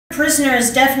prisoner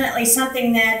is definitely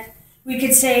something that we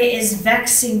could say is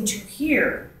vexing to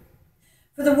hear.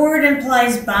 For the word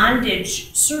implies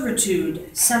bondage,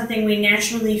 servitude, something we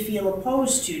naturally feel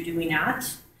opposed to, do we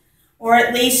not? Or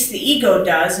at least the ego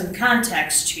does in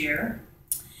context here.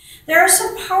 There are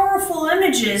some powerful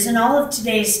images in all of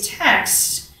today's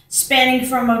texts, spanning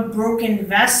from a broken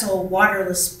vessel,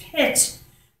 waterless pit,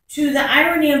 to the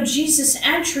irony of Jesus'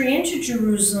 entry into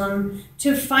Jerusalem,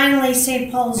 to finally St.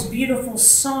 Paul's beautiful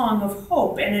song of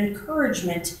hope and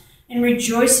encouragement and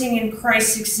rejoicing in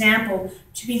Christ's example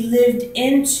to be lived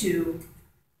into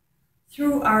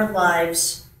through our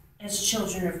lives as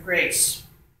children of grace.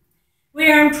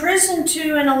 We are imprisoned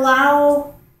to and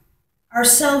allow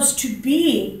ourselves to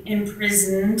be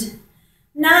imprisoned,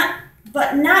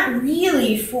 but not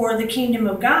really for the kingdom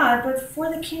of God, but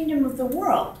for the kingdom of the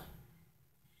world.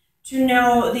 To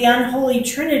know the unholy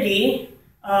trinity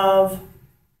of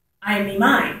I, me,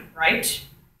 mine, right?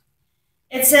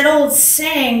 It's that old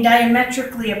saying,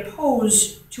 diametrically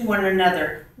opposed to one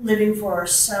another, living for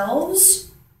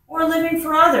ourselves or living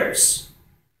for others.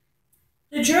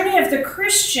 The journey of the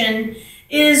Christian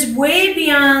is way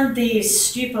beyond the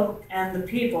steeple and the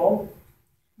people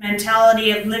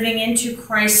mentality of living into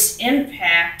Christ's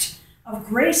impact of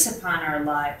grace upon our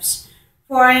lives.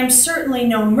 For I am certainly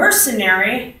no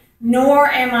mercenary, nor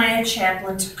am I a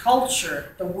chaplain to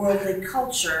culture, the worldly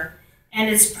culture, and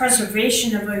its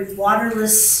preservation of a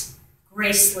waterless,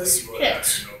 graceless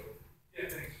pit.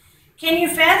 Can you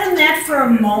fathom that for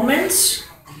a moment?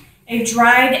 A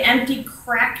dried, empty,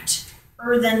 cracked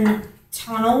earthen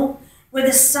tunnel where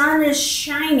the sun is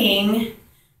shining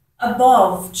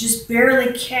above, just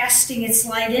barely casting its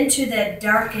light into that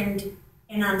darkened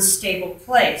and unstable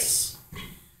place.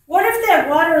 What if that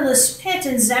waterless pit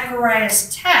in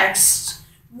Zechariah's text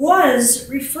was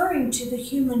referring to the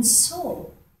human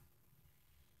soul?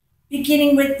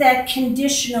 Beginning with that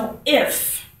conditional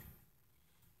if.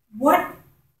 What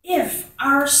if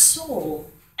our soul,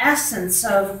 essence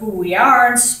of who we are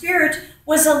and spirit,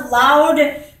 was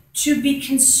allowed to be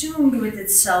consumed with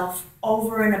itself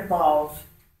over and above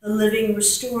the living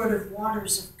restorative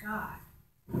waters of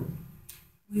God?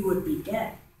 We would be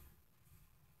dead.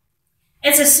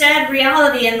 It's a sad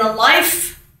reality in the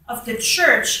life of the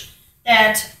church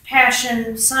that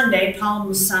Passion Sunday,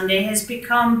 Palm Sunday, has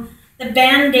become the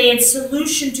Band-Aid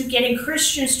solution to getting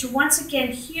Christians to once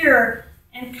again hear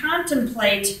and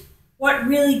contemplate what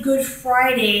really Good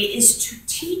Friday is to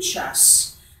teach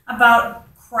us about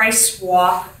Christ's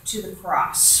walk to the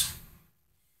cross.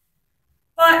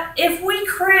 But if we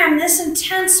cram this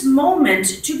intense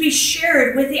moment to be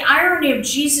shared with the irony of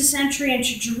Jesus' entry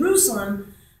into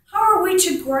Jerusalem, how are we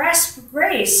to grasp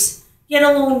grace, yet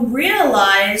alone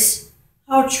realize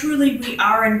how truly we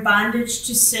are in bondage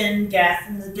to sin, death,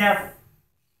 and the devil?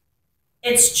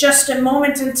 It's just a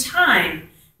moment in time,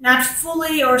 not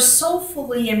fully or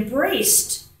soulfully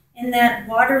embraced in that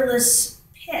waterless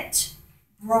pit,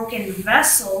 broken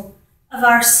vessel of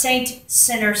our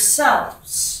saint-sinner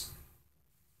selves.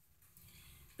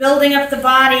 Building up the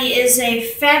body is a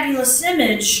fabulous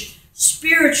image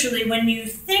spiritually when you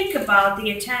think about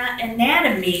the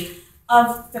anatomy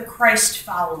of the Christ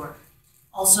follower,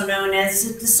 also known as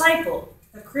the disciple,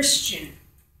 the Christian.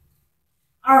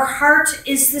 Our heart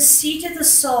is the seat of the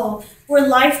soul where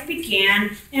life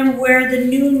began and where the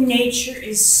new nature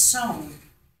is sown.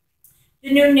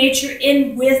 The new nature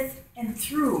in, with, and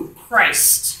through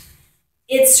Christ.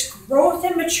 Its growth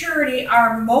and maturity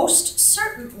are most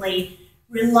certainly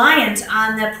reliant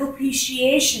on the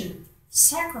propitiation,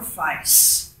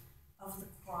 sacrifice of the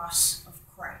cross of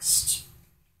Christ.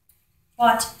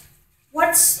 But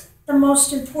what's the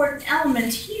most important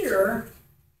element here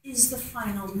is the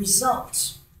final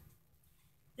result.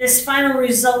 This final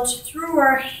result through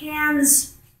our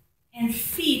hands and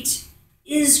feet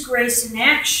is grace in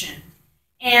action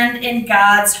and in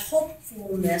God's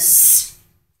hopefulness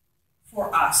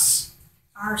for us,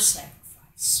 our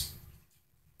sacrifice.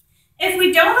 If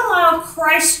we don't allow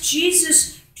Christ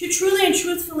Jesus to truly and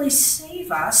truthfully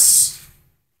save us,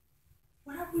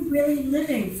 what are we really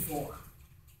living for?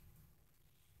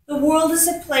 The world is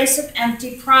a place of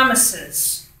empty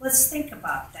promises. Let's think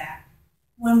about that.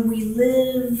 When we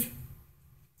live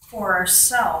for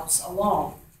ourselves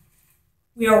alone,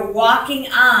 we are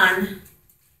walking on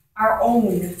our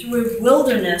own through a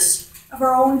wilderness of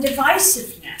our own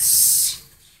divisiveness,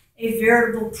 a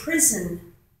veritable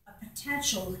prison, a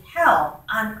potential hell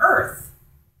on earth.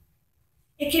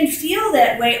 It can feel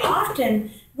that way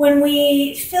often when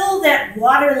we fill that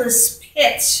waterless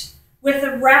pit with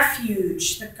the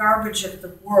refuge, the garbage of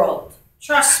the world.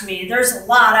 Trust me, there's a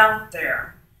lot out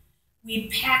there. We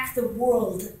pack the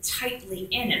world tightly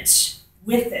in it,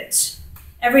 with it.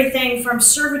 Everything from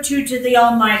servitude to the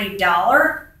almighty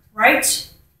dollar, right?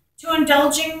 To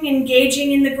indulging,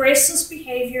 engaging in the graceless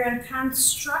behavior and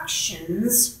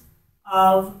constructions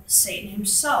of Satan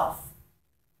himself.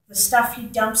 The stuff he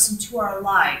dumps into our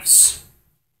lives.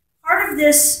 Part of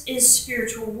this is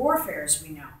spiritual warfare, as we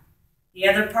know. The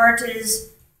other part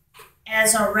is,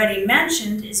 as already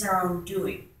mentioned, is our own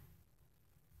doing.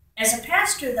 As a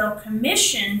pastor, though,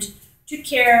 commissioned to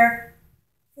care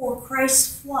for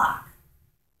Christ's flock,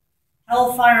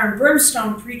 hellfire and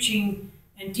brimstone preaching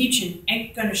and teaching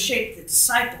ain't going to shape the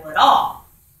disciple at all.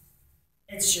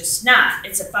 It's just not.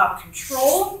 It's about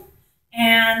control,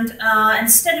 and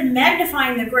instead of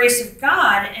magnifying the grace of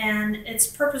God and its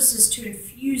purposes to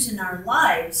infuse in our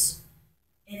lives,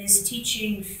 it is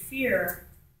teaching fear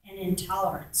and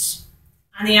intolerance.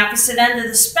 On the opposite end of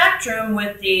the spectrum,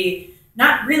 with the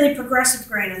not really progressive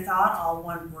grain of thought, all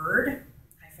one word,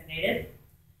 hyphenated,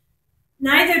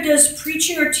 neither does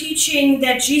preaching or teaching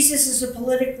that Jesus is a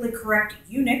politically correct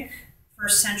eunuch,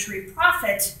 first century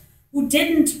prophet, who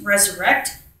didn't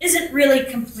resurrect, isn't really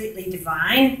completely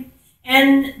divine,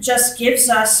 and just gives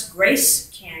us grace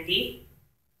candy,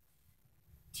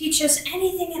 teach us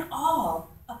anything at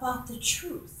all about the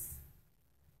truth.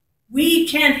 We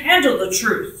can't handle the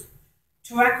truth.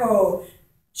 To echo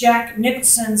Jack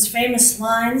Nicholson's infamous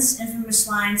lines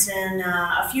in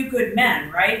A Few Good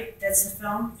Men, right? That's the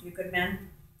film, A Few Good Men.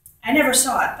 I never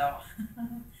saw it, though.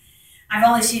 I've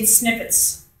only seen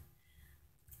snippets.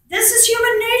 This is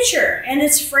human nature and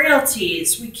its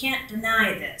frailties. We can't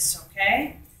deny this,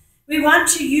 okay? We want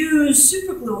to use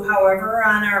superglue, however,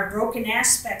 on our broken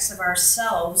aspects of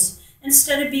ourselves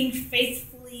instead of being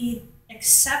faithfully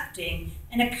accepting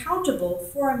and accountable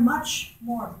for a much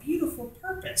more beautiful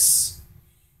purpose.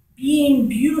 Being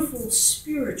beautiful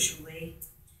spiritually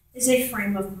is a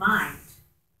frame of mind.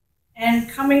 And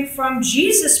coming from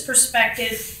Jesus'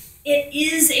 perspective, it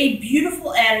is a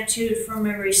beautiful attitude from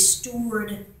a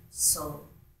restored soul.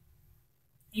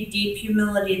 A deep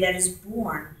humility that is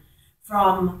born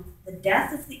from the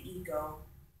death of the ego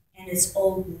and its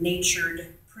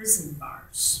old-natured prison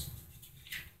bars.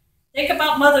 Think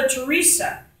about Mother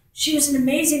Teresa. She was an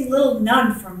amazing little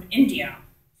nun from India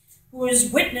who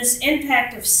has witnessed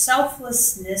impact of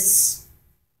selflessness,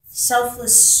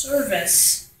 selfless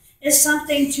service, is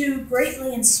something to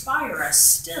greatly inspire us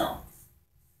still.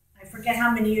 I forget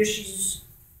how many years she's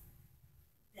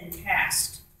been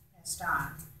passed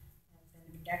on.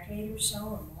 Been a decade or so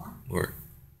or more. More.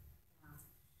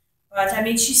 But I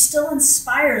mean, she still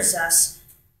inspires us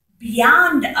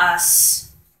beyond us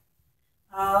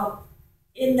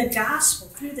in the gospel,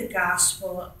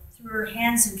 through her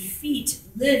hands and feet,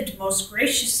 lived most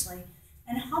graciously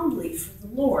and humbly for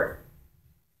the Lord.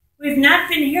 We've not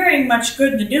been hearing much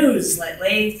good in the news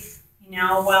lately.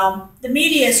 Well, the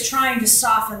media is trying to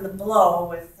soften the blow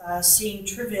with seeing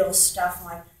trivial stuff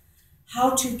like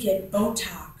how to get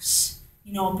Botox,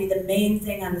 be the main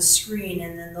thing on the screen,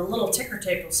 and then the little ticker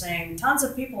tape saying tons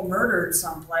of people murdered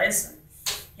someplace, and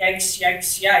yikes,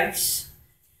 yikes, yikes.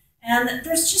 And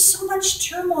there's just so much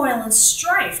turmoil and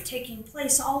strife taking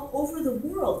place all over the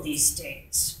world these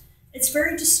days. It's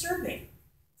very disturbing,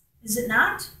 is it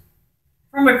not?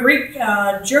 From a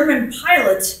Greek-German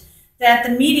pilot that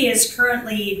the media is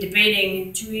currently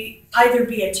debating to either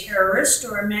be a terrorist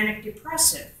or a manic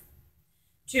depressive,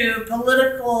 to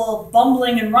political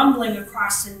bumbling and rumbling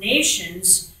across the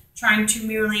nations trying to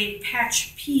merely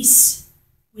patch peace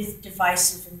with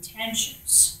divisive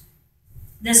intentions.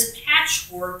 This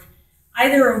patchwork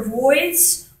either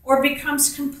avoids or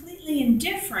becomes completely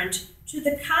indifferent to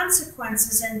the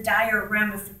consequences and dire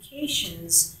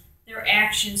ramifications their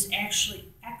actions actually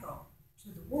echo to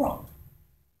the world.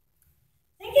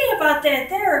 Thinking about that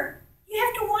there, you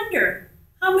have to wonder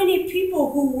how many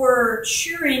people who were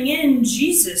cheering in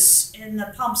Jesus in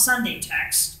the Palm Sunday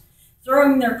text,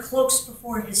 throwing their cloaks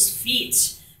before his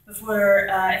feet, before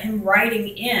him riding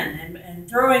in, and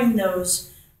throwing those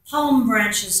palm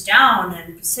branches down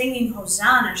and singing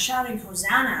Hosanna, shouting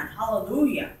Hosanna and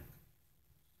Hallelujah.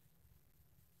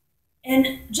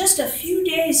 And just a few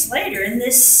days later, in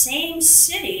this same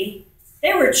city,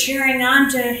 they were cheering on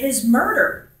to his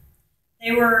murder.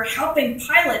 They were helping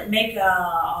Pilate make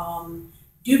a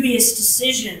dubious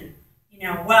decision.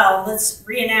 Let's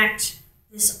reenact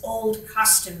this old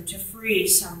custom to free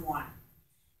someone.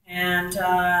 And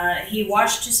he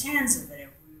washed his hands of it,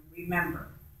 we remember.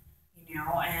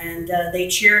 And they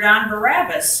cheered on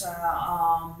Barabbas,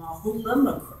 a hoodlum,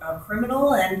 a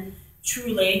criminal, and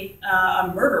truly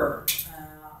a murderer,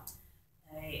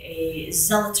 a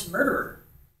zealot murderer.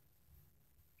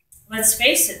 Let's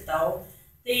face it, though,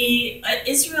 the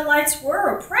Israelites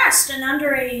were oppressed and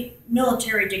under a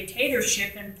military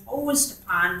dictatorship imposed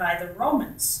upon by the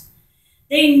Romans.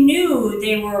 They knew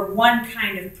they were one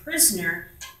kind of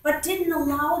prisoner, but didn't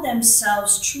allow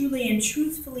themselves truly and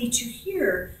truthfully to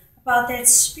hear about that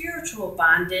spiritual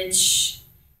bondage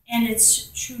and its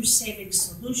true saving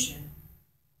solution,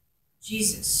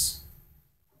 Jesus.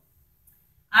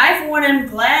 I, for one, am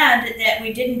glad that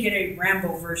we didn't get a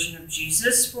Rambo version of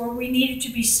Jesus, for we needed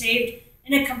to be saved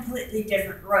in a completely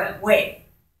different way.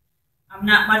 I'm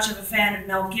not much of a fan of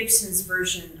Mel Gibson's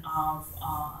version of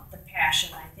The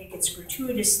Passion. I think it's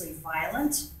gratuitously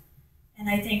violent, and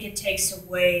I think it takes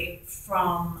away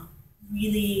from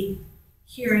really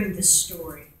hearing the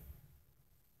story.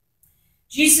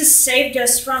 Jesus saved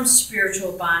us from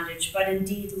spiritual bondage, but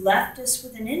indeed left us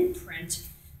with an imprint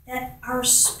that our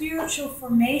spiritual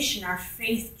formation, our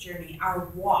faith journey, our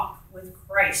walk with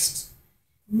Christ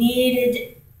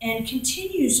needed and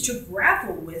continues to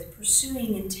grapple with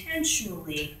pursuing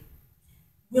intentionally,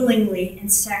 willingly, and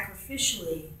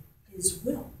sacrificially His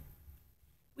will.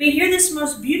 We hear this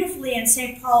most beautifully in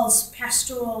St. Paul's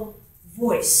pastoral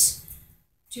voice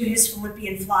to his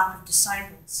Philippian flock of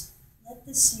disciples. Let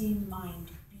the same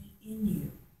mind be in you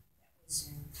that was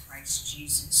in Christ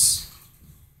Jesus.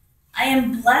 I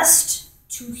am blessed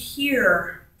to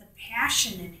hear the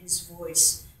passion in his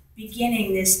voice,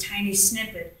 beginning this tiny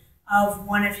snippet of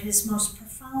one of his most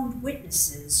profound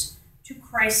witnesses to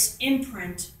Christ's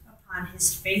imprint upon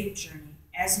his faith journey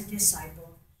as a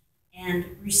disciple and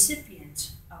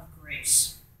recipient of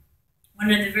grace.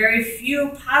 One of the very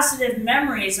few positive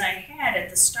memories I had at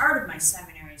the start of my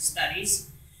seminary studies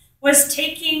was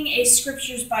taking a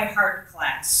Scriptures by Heart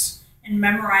class and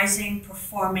memorizing,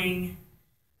 performing,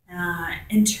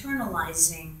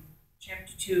 internalizing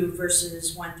chapter 2,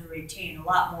 verses 1 through 18, a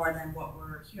lot more than what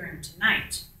we're hearing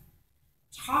tonight.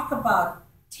 Talk about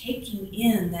taking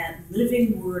in that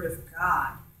living Word of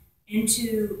God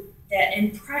into that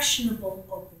impressionable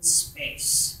open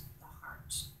space, the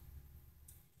heart.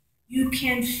 You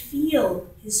can feel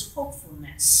His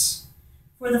hopefulness.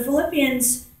 For the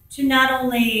Philippians to not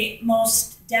only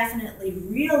most definitely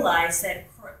realize that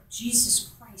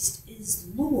Jesus Christ is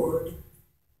Lord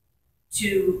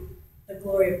to the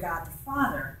glory of God the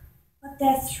Father, but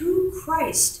that through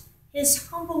Christ, His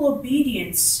humble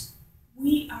obedience,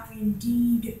 we are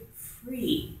indeed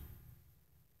free.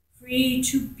 Free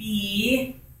to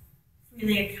be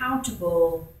freely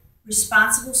accountable,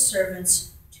 responsible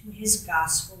servants to His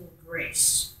gospel of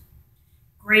grace.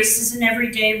 Grace is an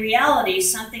everyday reality,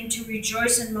 something to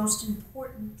rejoice and most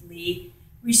importantly,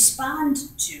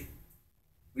 respond to.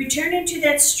 Returning to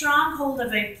that stronghold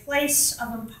of a place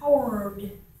of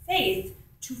empowered faith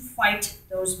to fight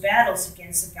those battles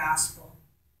against the gospel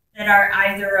that are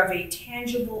either of a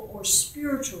tangible or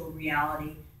spiritual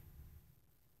reality,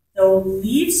 though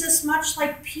leaves us much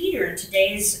like Peter in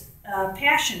today's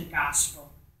Passion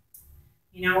Gospel,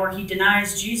 where he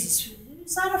denies Jesus. It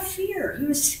was out of fear. He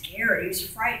was scared. He was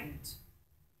frightened.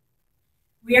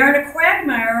 We are in a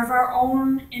quagmire of our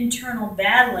own internal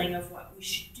battling of what we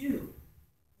should do.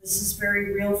 This is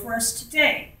very real for us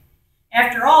today.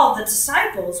 After all, the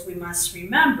disciples, we must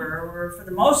remember, were for the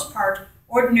most part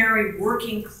ordinary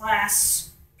working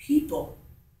class people.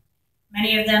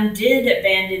 Many of them did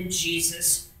abandon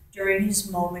Jesus during his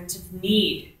moment of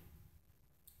need.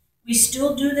 We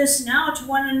still do this now to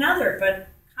one another, but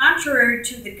contrary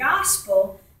to the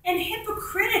gospel and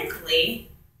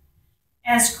hypocritically,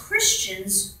 as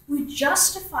Christians, we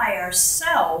justify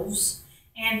ourselves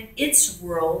and its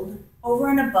world over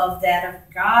and above that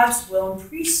of God's will and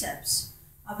precepts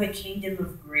of a kingdom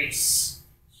of grace,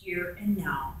 here and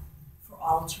now, for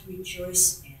all to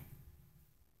rejoice in.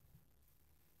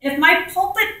 If my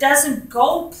pulpit doesn't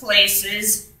go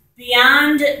places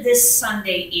beyond this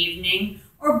Sunday evening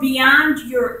or beyond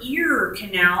your ear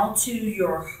canal to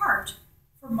your heart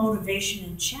for motivation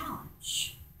and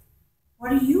challenge,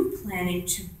 what are you planning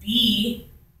to be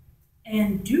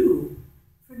and do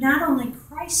for not only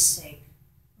Christ's sake,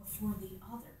 but for the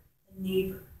other, the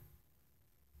neighbor?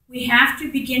 We have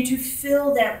to begin to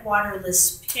fill that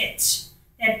waterless pit,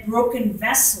 that broken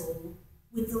vessel,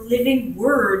 with the living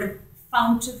Word,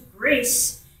 fount of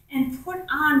grace, and put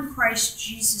on Christ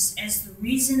Jesus as the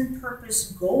reason,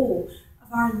 purpose, goal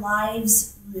of our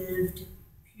lives lived,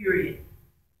 period.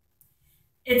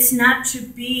 It's not to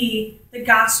be the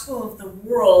gospel of the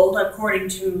world, according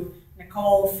to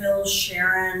Nicole, Phil,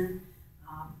 Sharon,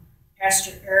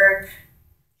 Pastor Eric,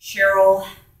 Cheryl,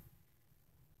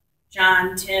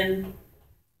 John, Tim,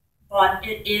 but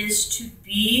it is to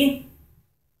be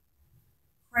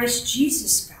Christ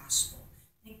Jesus' gospel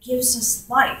that gives us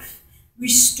life,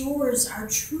 restores our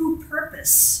true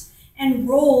purpose and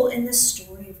role in the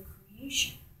story of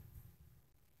creation.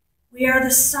 We are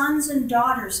the sons and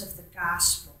daughters of the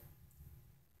gospel,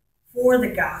 for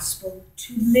the gospel,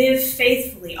 to live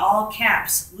faithfully, all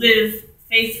caps, live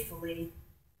faithfully,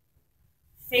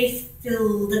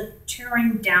 faith-filled,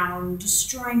 tearing down,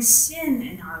 destroying sin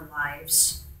in our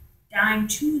lives, dying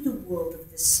to the world of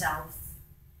the self,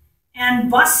 and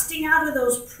busting out of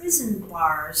those prison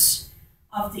bars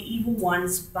of the evil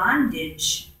one's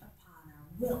bondage upon our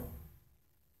will.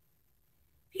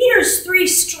 Peter's 3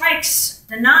 strikes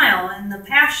denial in the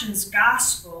Passion's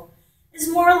gospel is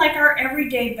more like our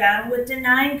everyday battle with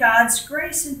denying God's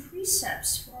grace and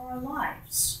precepts for our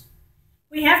lives.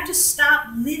 We have to stop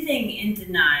living in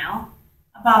denial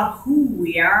about who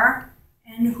we are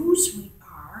and whose we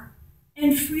are,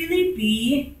 and freely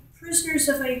be prisoners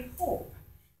of a hope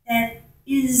that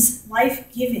is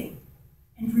life-giving,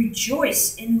 and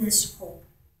rejoice in this hope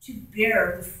to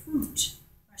bear the fruit,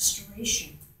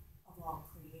 restoration.